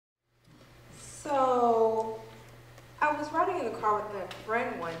riding in the car with a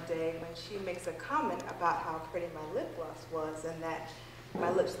friend one day when she makes a comment about how pretty my lip gloss was and that my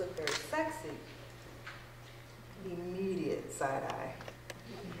lips look very sexy. Immediate side eye.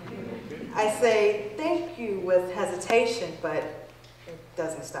 I say thank you with hesitation, but it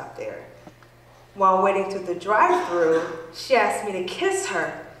doesn't stop there. While waiting through the drive-thru, she asked me to kiss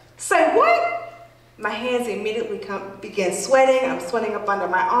her. Say what? My hands immediately begin sweating. I'm sweating up under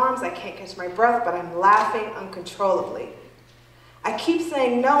my arms. I can't catch my breath, but I'm laughing uncontrollably. I keep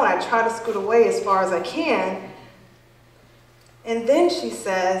saying no, and I try to scoot away as far as I can. And then she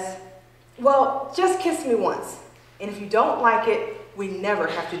says, well, just kiss me once. And if you don't like it, we never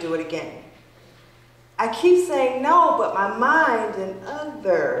have to do it again. I keep saying no, but my mind and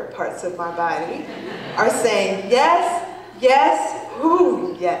other parts of my body are saying yes, yes,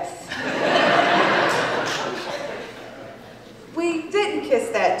 ooh, yes. We didn't kiss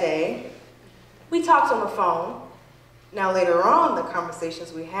that day. We talked on the phone. Now later on, the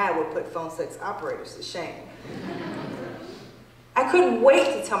conversations we had would put phone sex operators to shame. I couldn't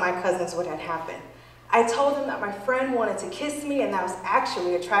wait to tell my cousins what had happened. I told them that my friend wanted to kiss me and that I was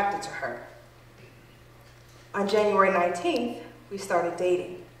actually attracted to her. On January 19th, we started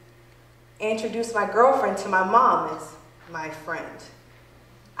dating. I introduced my girlfriend to my mom as my friend.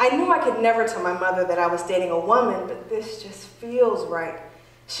 I knew I could never tell my mother that I was dating a woman, but this just feels right.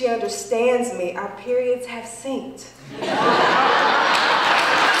 She understands me. Our periods have synced.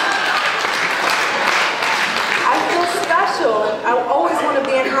 I feel special, and I always want to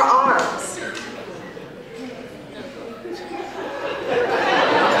be in her arms.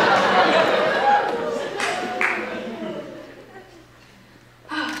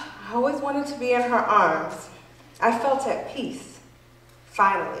 I always wanted to be in her arms. I felt at peace.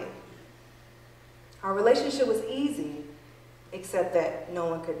 Finally. Our relationship was easy, except that no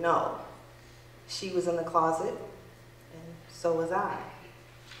one could know. She was in the closet, and so was I.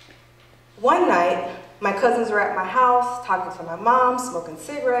 One night, my cousins were at my house, talking to my mom, smoking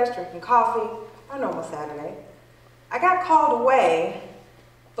cigarettes, drinking coffee, our normal Saturday. I got called away,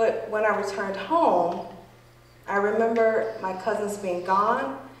 but when I returned home, I remember my cousins being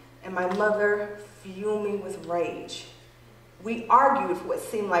gone and my mother fuming with rage. We argued for what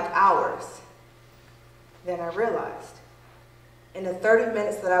seemed like hours. Then I realized, in the 30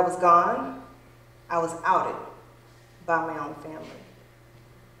 minutes that I was gone, I was outed by my own family,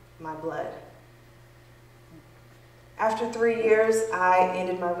 my blood. After 3 years, I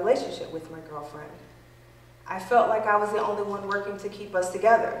ended my relationship with my girlfriend. I felt like I was the only one working to keep us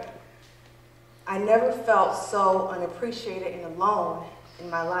together. I never felt so unappreciated and alone in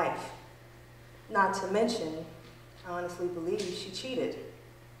my life. Not to mention, I honestly believe she cheated.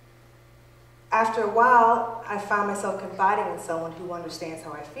 After a while, I found myself confiding in someone who understands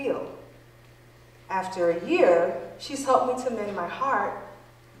how I feel. After a year, she's helped me to mend my heart,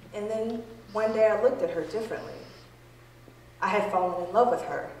 and then one day I looked at her differently. I had fallen in love with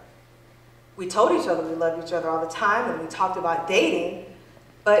her. We told each other we loved each other all the time, and we talked about dating,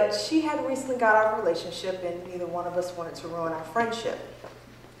 but she had recently got out of a relationship, and neither one of us wanted to ruin our friendship.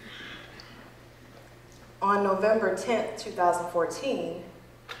 On November 10th, 2014,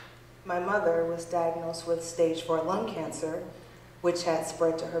 my mother was diagnosed with stage 4 lung cancer, which had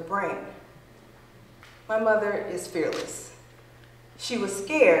spread to her brain. My mother is fearless. She was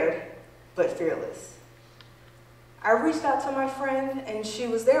scared, but fearless. I reached out to my friend, and she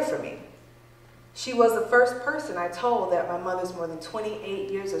was there for me. She was the first person I told that my mother's more than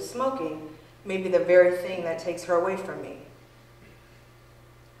 28 years of smoking may be the very thing that takes her away from me.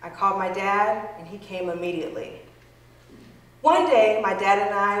 I called my dad, and he came immediately. One day, my dad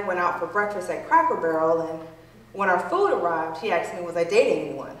and I went out for breakfast at Cracker Barrel, and when our food arrived, he asked me, was I dating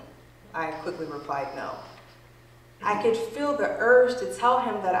anyone? I quickly replied no. I could feel the urge to tell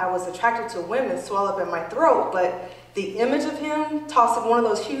him that I was attracted to women swell up in my throat, but the image of him tossing one of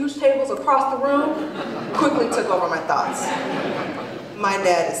those huge tables across the room quickly took over my thoughts. My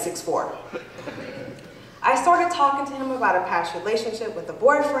dad is 6'4". I started talking to him about a past relationship with a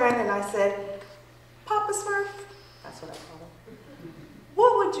boyfriend, and I said, Papa Smurf, that's what I call him,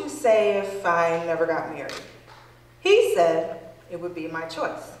 what would you say if I never got married? He said it would be my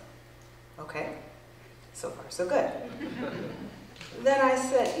choice. Okay, so far so good. Then I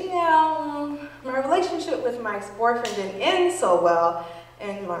said, my relationship with my ex-boyfriend didn't end so well,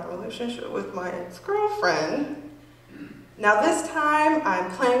 and my relationship with my ex-girlfriend. Now this time, I'm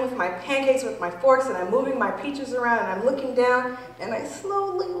playing with my pancakes with my forks, and I'm moving my peaches around, and I'm looking down, and I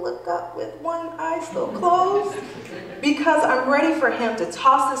slowly look up with one eye still closed, because I'm ready for him to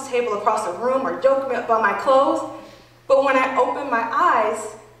toss this table across the room or joke me about my clothes. But when I open my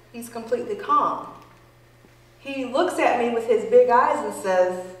eyes, he's completely calm. He looks at me with his big eyes and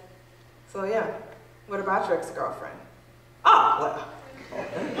says, "So yeah, what about your ex-girlfriend?" "Oh, well."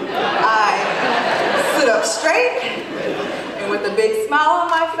 I sit up straight, and with a big smile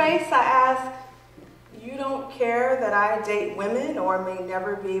on my face, I ask, "You don't care that I date women or may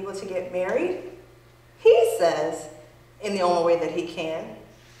never be able to get married?" He says, in the only way that he can,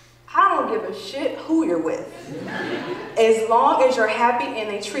 "I don't give a shit who you're with. As long as you're happy and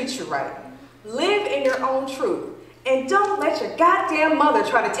they treat you right. Live in your own truth, and don't let your goddamn mother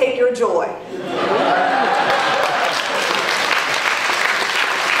try to take your joy."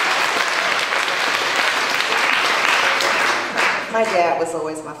 My dad was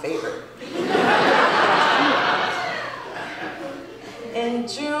always my favorite. In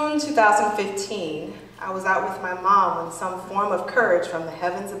June 2015, I was out with my mom when some form of courage from the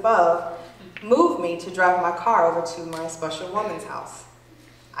heavens above moved me to drive my car over to my special woman's house.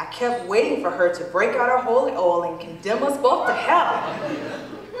 I kept waiting for her to break out her holy oil and condemn us both to hell.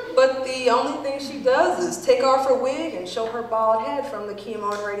 But the only thing she does is take off her wig and show her bald head from the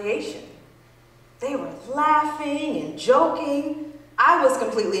chemo and radiation. They were laughing and joking. I was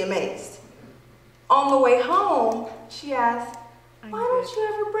completely amazed. On the way home, she asked, "Why don't you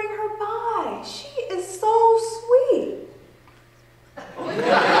ever bring her by? She is so sweet." What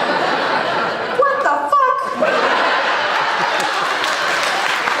the fuck?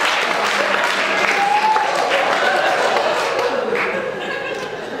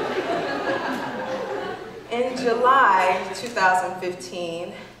 In July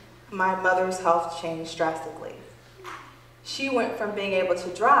 2015, my mother's health changed drastically. She went from being able to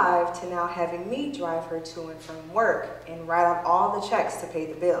drive to now having me drive her to and from work and write out all the checks to pay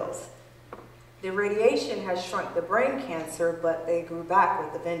the bills. The radiation has shrunk the brain cancer, but they grew back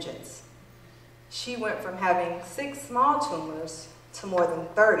with a vengeance. She went from having 6 small tumors to more than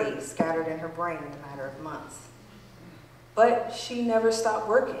 30 scattered in her brain in a matter of months. But she never stopped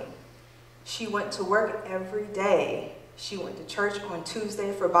working. She went to work every day. She went to church on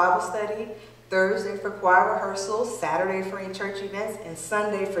Tuesday for Bible study, Thursday for choir rehearsals, Saturday for any church events, and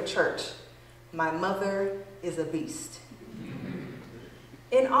Sunday for church. My mother is a beast.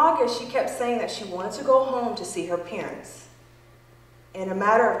 In August, she kept saying that she wanted to go home to see her parents. In a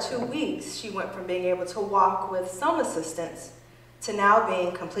matter of 2 weeks, she went from being able to walk with some assistance to now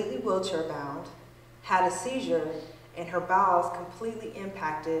being completely wheelchair bound, had a seizure, and her bowels completely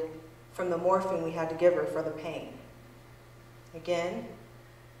impacted from the morphine we had to give her for the pain. Again,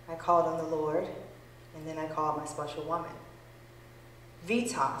 I called on the Lord, and then I called my special woman.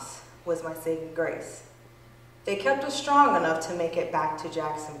 Vitas was my saving grace. They kept us strong enough to make it back to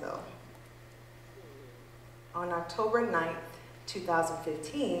Jacksonville. On October 9th,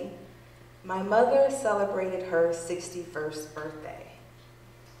 2015, my mother celebrated her 61st birthday.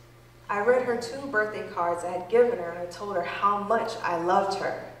 I read her 2 birthday cards I had given her, and I told her how much I loved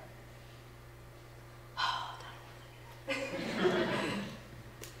her.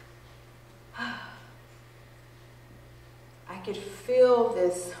 I could feel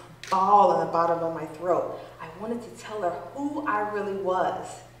this ball in the bottom of my throat. I wanted to tell her who I really was,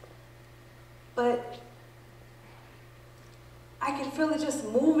 but I could feel it just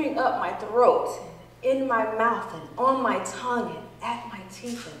moving up my throat, in my mouth, and on my tongue, and at my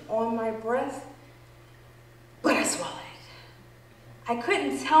teeth, and on my breath. But I swallowed it. I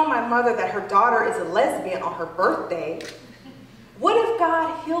couldn't tell my mother that her daughter is a lesbian on her birthday. What if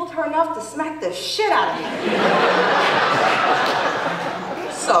God healed her enough to smack the shit out of me?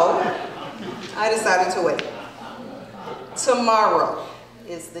 So, I decided to wait. Tomorrow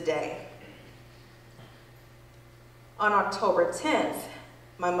is the day. On October 10th,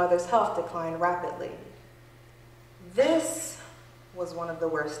 my mother's health declined rapidly. This was one of the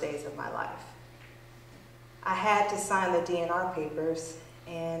worst days of my life. I had to sign the DNR papers,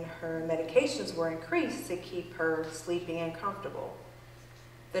 and her medications were increased to keep her sleeping and comfortable.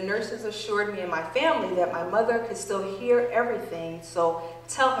 The nurses assured me and my family that my mother could still hear everything, so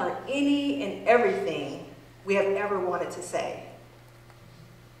tell her any and everything we have ever wanted to say.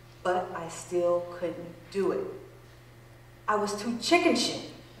 But I still couldn't do it. I was too chicken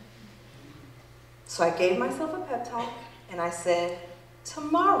shit. So I gave myself a pep talk, and I said,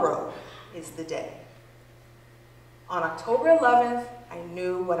 tomorrow is the day. On October 11th, I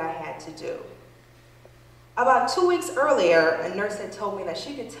knew what I had to do. About 2 weeks earlier, a nurse had told me that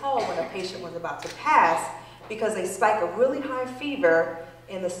she could tell when a patient was about to pass because they spike a really high fever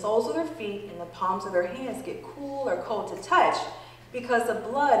and the soles of their feet and the palms of their hands get cool or cold to touch because the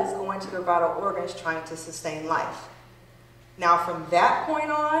blood is going to their vital organs trying to sustain life. Now from that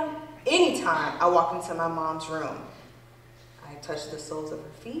point on, anytime I walk into my mom's room, I touch the soles of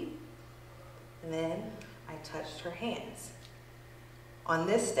her feet, and then I touched her hands. On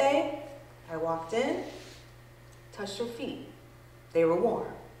this day, I walked in, touched her feet. They were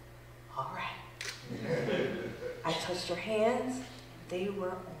warm. All right. I touched her hands. They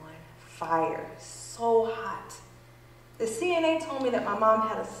were on fire, so hot. The CNA told me that my mom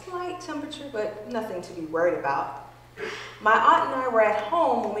had a slight temperature, but nothing to be worried about. My aunt and I were at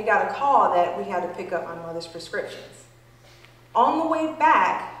home when we got a call that we had to pick up my mother's prescriptions. On the way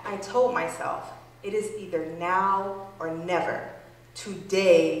back, I told myself, it is either now or never.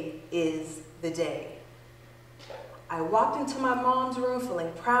 Today is the day. I walked into my mom's room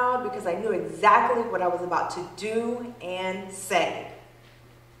feeling proud because I knew exactly what I was about to do and say.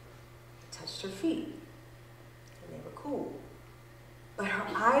 I touched her feet, and they were cool. But her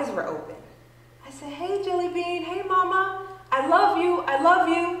eyes were open. I said, hey, Jelly Bean, hey, Mama, I love you, I love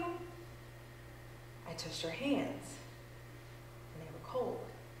you. I touched her hands, and they were cold.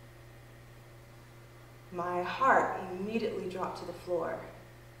 My heart immediately dropped to the floor.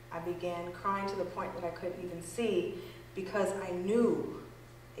 I began crying to the point that I couldn't even see because I knew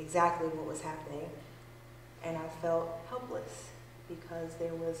exactly what was happening, and I felt helpless because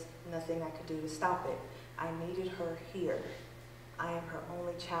there was nothing I could do to stop it. I needed her here. I am her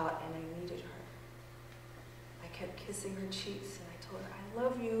only child, and I needed her. I kept kissing her cheeks, and I told her, I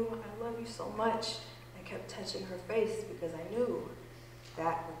love you so much. I kept touching her face because I knew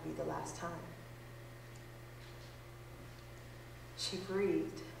that would be the last time. She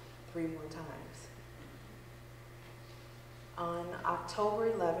breathed 3 more times. On October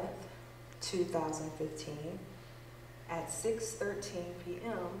 11th, 2015, at 6:13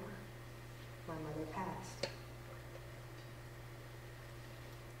 p.m., my mother passed.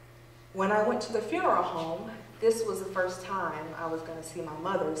 When I went to the funeral home, this was the first time I was going to see my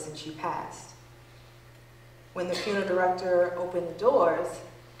mother since she passed. When the funeral director opened the doors,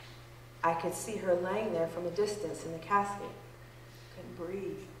 I could see her laying there from a distance in the casket. Couldn't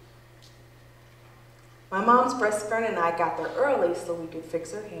breathe. My mom's best friend and I got there early so we could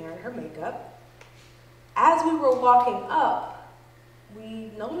fix her hair and her makeup. As we were walking up,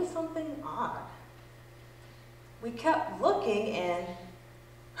 we noticed something odd. We kept looking and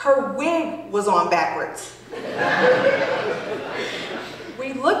her wig was on backwards.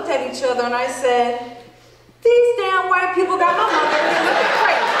 We looked at each other and I said, these damn white people got my mother looking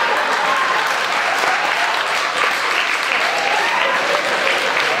crazy.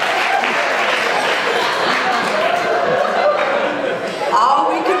 All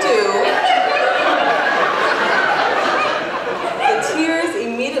we could do, the tears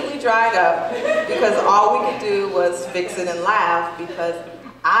immediately dried up because all we could do was fix it and laugh because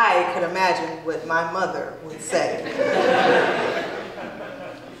I could imagine what my mother would say.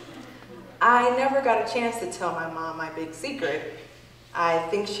 I never got a chance to tell my mom my big secret. I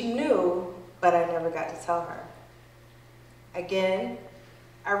think she knew, but I never got to tell her. Again,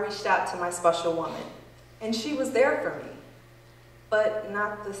 I reached out to my special woman, and she was there for me, but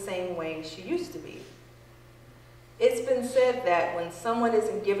not the same way she used to be. It's been said that when someone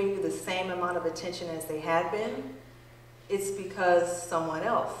isn't giving you the same amount of attention as they had been, it's because someone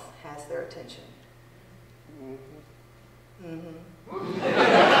else has their attention.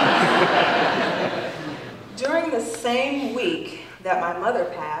 During the same week that my mother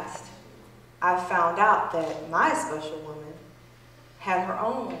passed, I found out that my special woman had her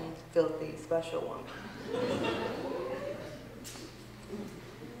own filthy special woman.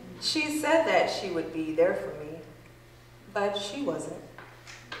 She said that she would be there for me, but she wasn't.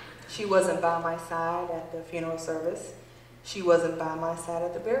 She wasn't by my side at the funeral service. She wasn't by my side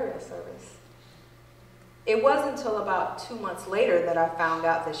at the burial service. It wasn't until about 2 months later that I found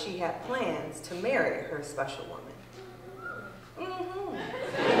out that she had plans to marry her special woman.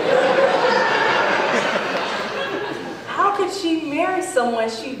 How could she marry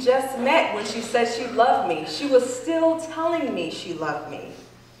someone she just met when she said she loved me? She was still telling me she loved me.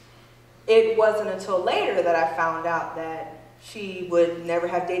 It wasn't until later that I found out that she would never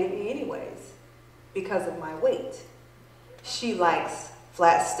have dated me anyways because of my weight. She likes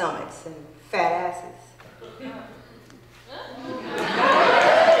flat stomachs and fat asses.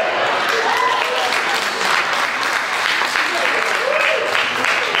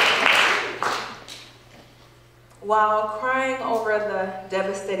 While crying over the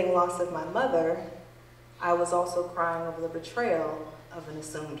devastating loss of my mother, I was also crying over the betrayal of an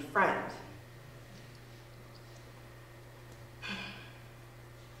assumed friend.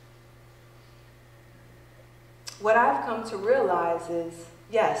 What I've come to realize is,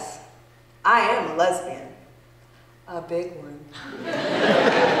 yes, I am a lesbian. A big one.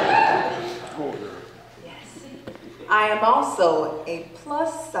 Yes. I am also a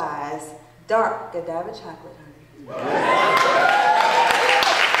plus-size Dark Godiva chocolate, honey.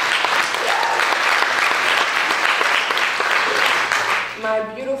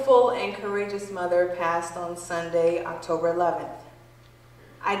 My beautiful and courageous mother passed on Sunday, October 11th.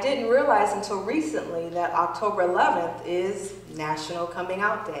 I didn't realize until recently that October 11th is National Coming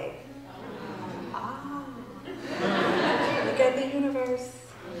Out Day. Ah, look at the universe.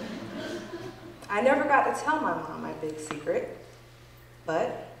 I never got to tell my mom my big secret,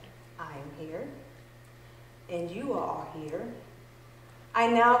 but I am here, and you all are here. I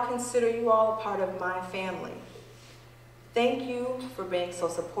now consider you all a part of my family. Thank you for being so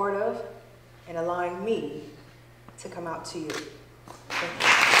supportive and allowing me to come out to you. Thank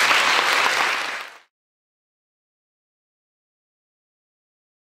you.